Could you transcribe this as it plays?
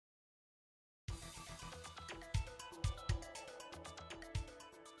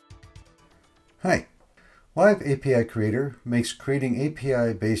Hi. Live API Creator makes creating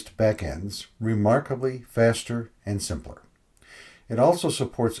API-based backends remarkably faster and simpler. It also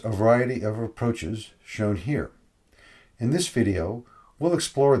supports a variety of approaches shown here. In this video, we'll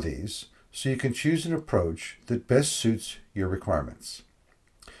explore these so you can choose an approach that best suits your requirements.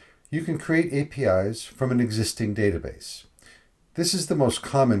 You can create APIs from an existing database. This is the most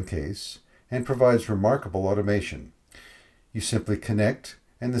common case and provides remarkable automation. You simply connect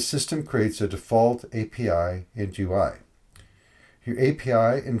and the system creates a default API and UI. Your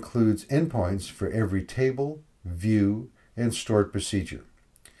API includes endpoints for every table, view, and stored procedure.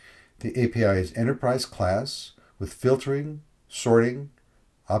 The API is enterprise class with filtering, sorting,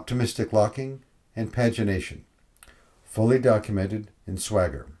 optimistic locking, and pagination, fully documented in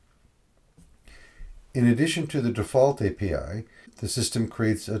Swagger. In addition to the default API, the system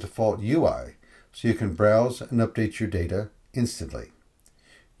creates a default UI so you can browse and update your data instantly.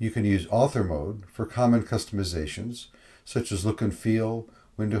 You can use author mode for common customizations, such as look and feel,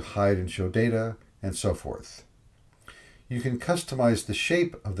 when to hide and show data, and so forth. You can customize the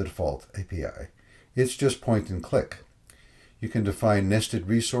shape of the default API. It's just point and click. You can define nested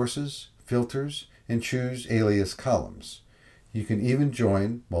resources, filters, and choose alias columns. You can even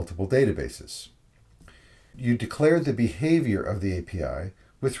join multiple databases. You declare the behavior of the API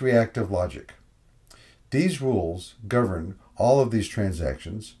with reactive logic. These rules govern all of these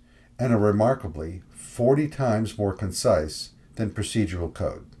transactions and are remarkably 40 times more concise than procedural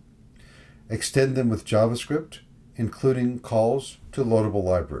code. Extend them with JavaScript, including calls to loadable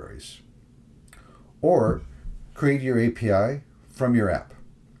libraries. Or create your API from your app.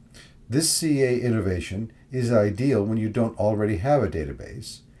 This CA innovation is ideal when you don't already have a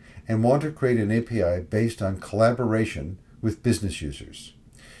database and want to create an API based on collaboration with business users.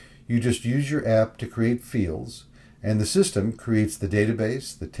 You just use your app to create fields, and the system creates the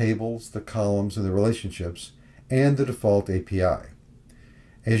database, the tables, the columns, and the relationships, and the default API.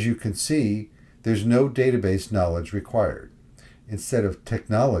 As you can see, there's no database knowledge required. Instead of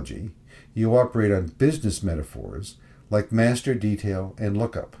technology, you operate on business metaphors like master detail and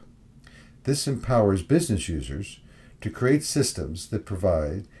lookup. This empowers business users to create systems that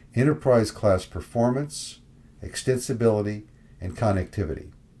provide enterprise-class performance, extensibility, and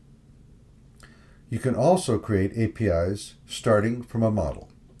connectivity. You can also create APIs starting from a model.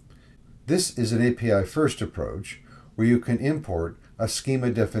 This is an API-first approach where you can import a schema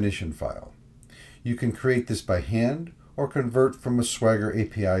definition file. You can create this by hand or convert from a Swagger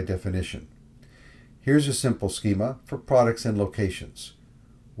API definition. Here's a simple schema for products and locations.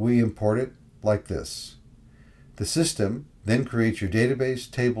 We import it like this. The system then creates your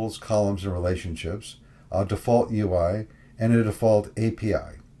database, tables, columns, and relationships, a default UI, and a default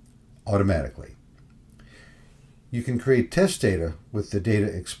API automatically. You can create test data with the Data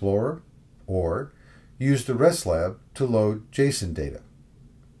Explorer or use the REST Lab to load JSON data.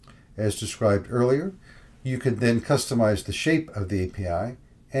 As described earlier, you can then customize the shape of the API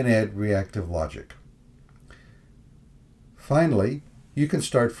and add reactive logic. Finally, you can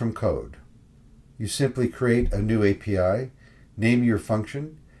start from code. You simply create a new API, name your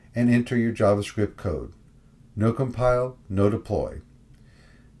function, and enter your JavaScript code. No compile, no deploy.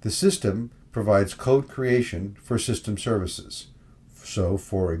 The system provides code creation for system services. So,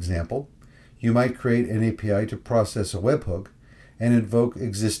 for example, you might create an API to process a webhook and invoke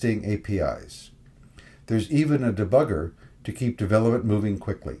existing APIs. There's even a debugger to keep development moving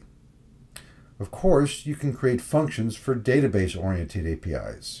quickly. Of course, you can create functions for database-oriented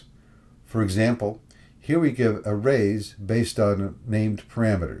APIs. For example, here we give arrays based on named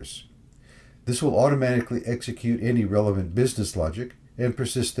parameters. This will automatically execute any relevant business logic and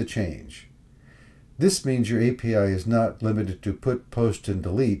persist the change. This means your API is not limited to put, post, and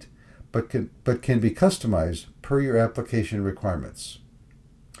delete, but can be customized per your application requirements.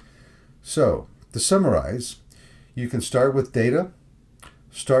 So, to summarize, you can start with data,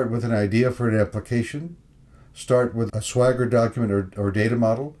 start with an idea for an application, start with a Swagger document or data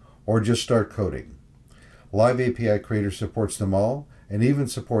model, or just start coding. Live API Creator supports them all and even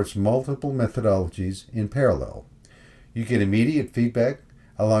supports multiple methodologies in parallel. You get immediate feedback,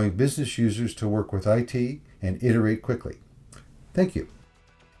 allowing business users to work with IT and iterate quickly. Thank you.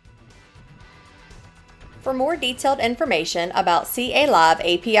 For more detailed information about CA Live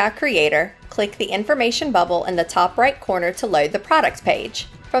API Creator, click the information bubble in the top right corner to load the products page.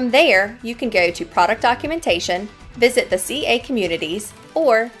 From there, you can go to product documentation, visit the CA communities,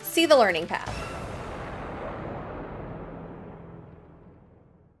 or see the learning path.